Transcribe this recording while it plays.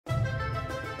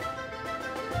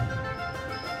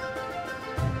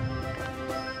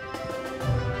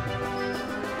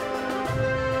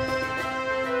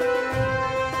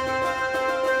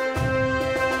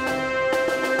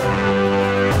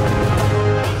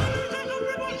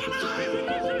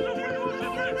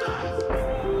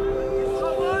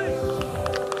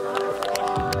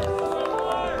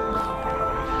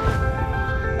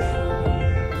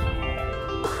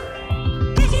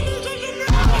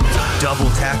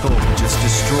tackle just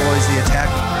destroys the attack.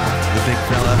 The big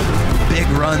fella. Big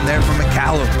run there from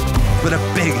McCallum, but a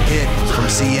big hit from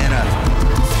Siena.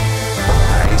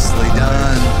 Nicely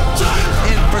done.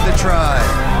 In for the try.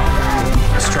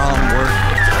 Strong work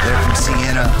there from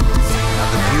Siena. Now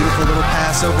the beautiful little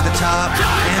pass over the top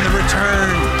and the return.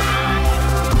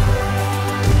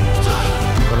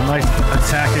 What a nice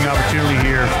attacking opportunity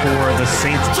here for the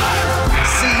Saints.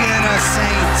 Siena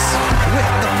Saints with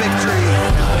the victory.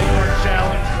 They were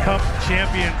Challenge Cup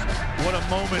champions. What a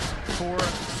moment for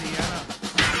Siena.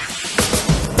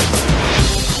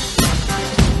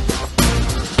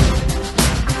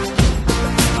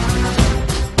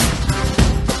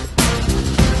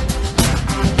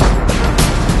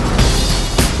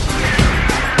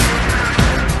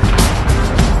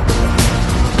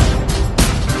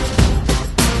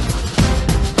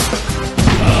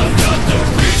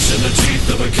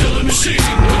 Machine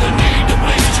with a need to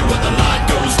bleed you when the light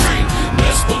goes green.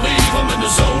 Best believe I'm in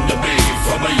the zone to be.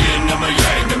 From a yin to my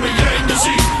yang to my yang to Z.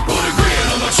 Put a grin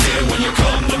on my chin when you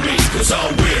come to me. Cause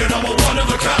I'll win, I'm a one of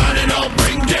a kind. And I'll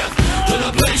bring death to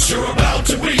the place you're about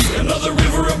to be. Another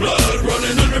river of blood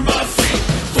running under my feet.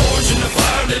 Forged in the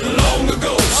fire little long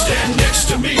ago. Stand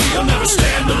next to me, I'll never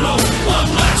stand alone.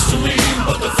 I'm last to leave,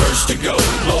 but the first to go.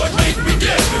 Lord, make me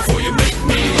dead before you make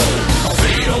me whole. I'll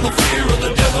feed on the fear of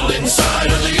the devil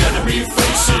inside of the enemy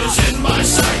faces in my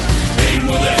sight. Aim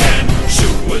with a hand,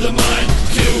 shoot with a mind,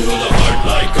 kill with a heart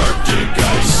like Arctic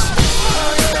ice.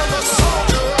 I am a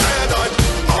soldier and I'm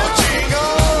marching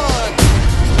on.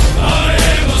 I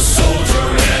am a soldier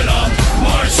and I'm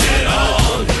marching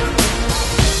on.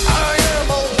 I am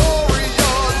a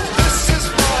warrior, this is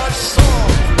my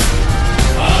song.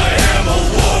 I am a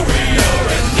warrior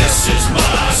and this is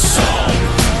my song.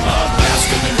 I'm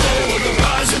basking in the glow of the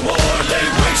rising war. Lay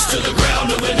waste to the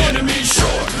ground of an enemy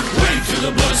shore. Wade through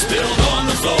the blood spilled on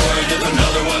the floor. And if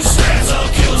another one stands,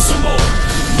 I'll kill some more.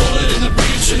 Bullet in the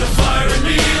breach and a fire in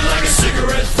me. Like a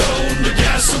cigarette thrown to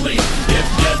gasoline. If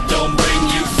death don't bring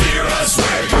you fear, I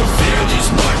swear you'll fear these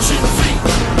marching feet.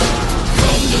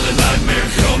 Come to the nightmare,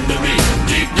 come to me.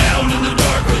 Deep down in the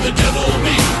dark where the devil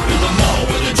be. In the mall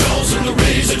where the jaws and the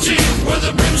razor teeth. Where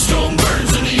the brimstone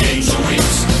burns and the angel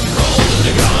weeps. Crawl to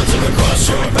the gods and across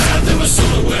your path. And my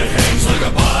silhouette hangs like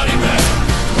a body bag.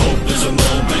 Hope is a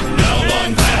moment now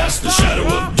long past. The shadow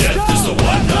of death is the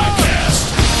one I cast.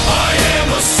 I am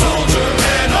a soldier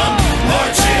and I'm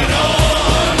marching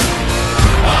on.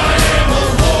 I am a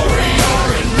warrior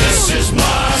and this is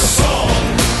my song.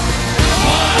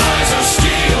 My eyes are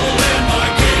steel and my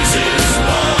gaze is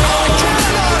long.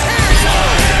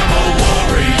 I am a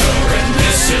warrior and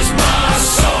this is my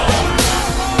song.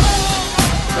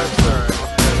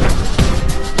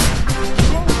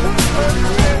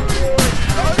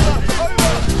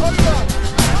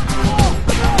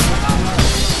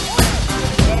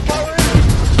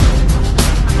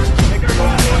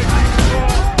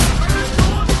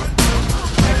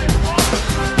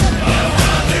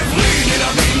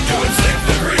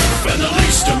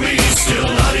 Still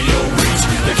out of your reach.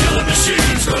 The killing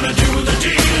machine's gonna do the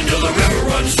deed until the river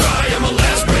runs dry and my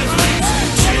last breath leaves.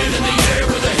 Chin in the air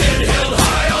with a head held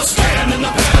high. I'll stand in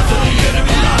the path of the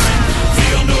enemy line.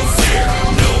 Feel no fear,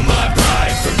 know my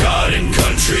pride. For God and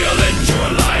country, I'll end your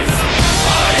life.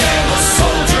 I am a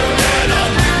soldier and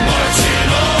I'm marching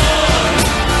on.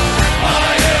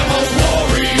 I am a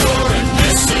warrior and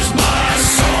this is my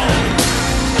song.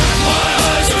 My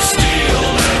eyes are steel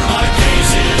and my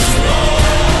gaze is long.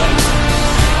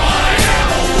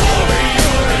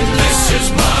 This is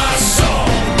my song.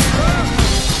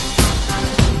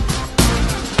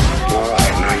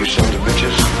 Alright, now you sons of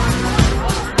bitches.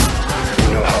 You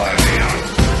know how I feel.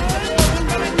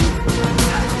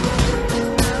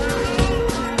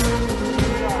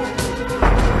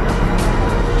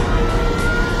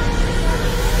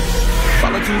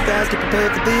 Follow too fast to prepare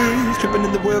for this. Tripping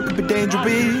in the world could be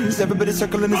dangerous. Everybody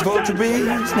circling his vultures.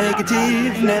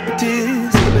 Negative,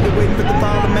 nepotist. Everybody waiting for the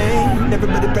fall of man.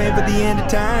 Everybody praying for the end of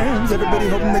times. Everybody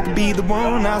hoping they could be the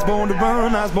one. I was born to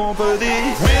run, I was born for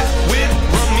this. Whip,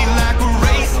 run me like a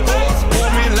racehorse. Pull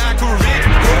me like a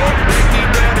ripcord. Break me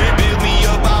down and build me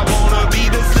up. I wanna be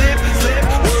the slip.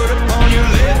 Word upon your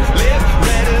lip.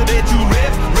 Rather that you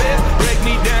rip. Break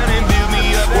me down and build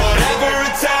me up. Whatever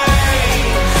it takes.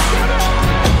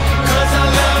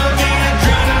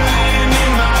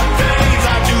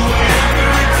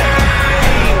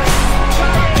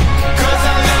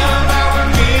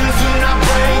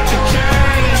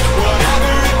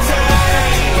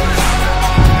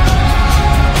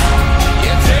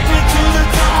 Take me to the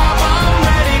top, I'm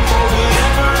ready for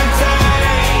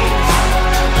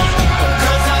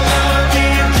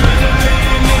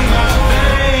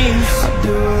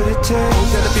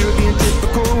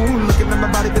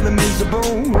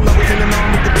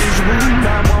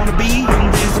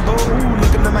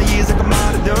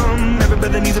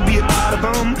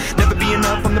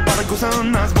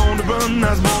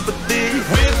born for this.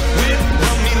 Whip, whip,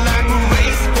 run me like a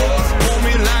racehorse, pull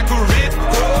me like a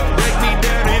ripcord, break me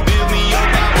down and build me up.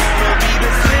 I wanna be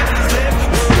the slip, slip,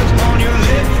 words on your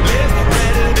lip, lip,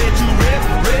 better that you rip,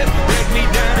 rip, break me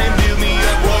down and build me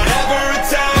up. Whatever it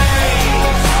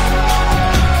takes,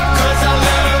 'cause I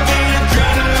love the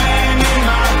adrenaline in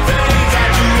my veins. I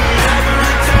do whatever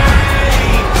it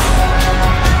takes,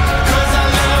 'cause I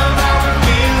love how it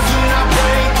feels when I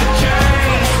break the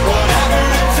chains. Whatever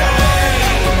it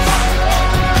takes,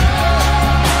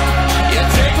 yeah,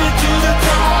 take me to the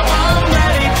top. I'm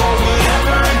ready for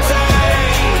whatever it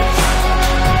takes,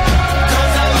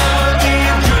 'cause I love the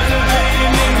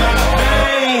adrenaline in my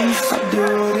veins. I do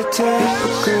what it takes,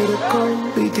 but critical,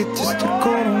 lead it just to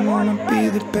go. Don't wanna be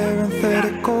the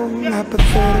parenthetical,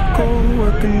 hypothetical,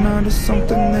 working out of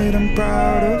something that I'm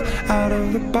proud of. Out of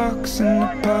the box, an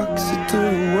epoxy to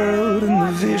the world and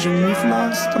the vision we've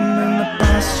lost. I'm an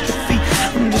apostrophe,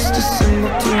 I'm just a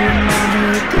symbol to remind me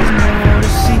that there's nowhere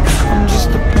to see. I'm just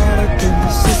a product of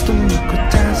the system of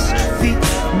catastrophe,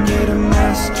 and yet a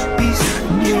masterpiece,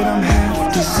 and yet I'm half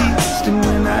diseased. And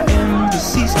when I am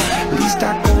deceased, at least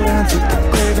I go down to the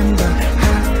grave and die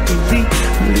happily,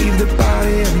 leave the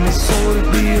body and my soul to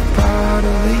be a part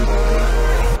of me.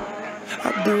 I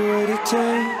do what it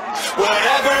takes.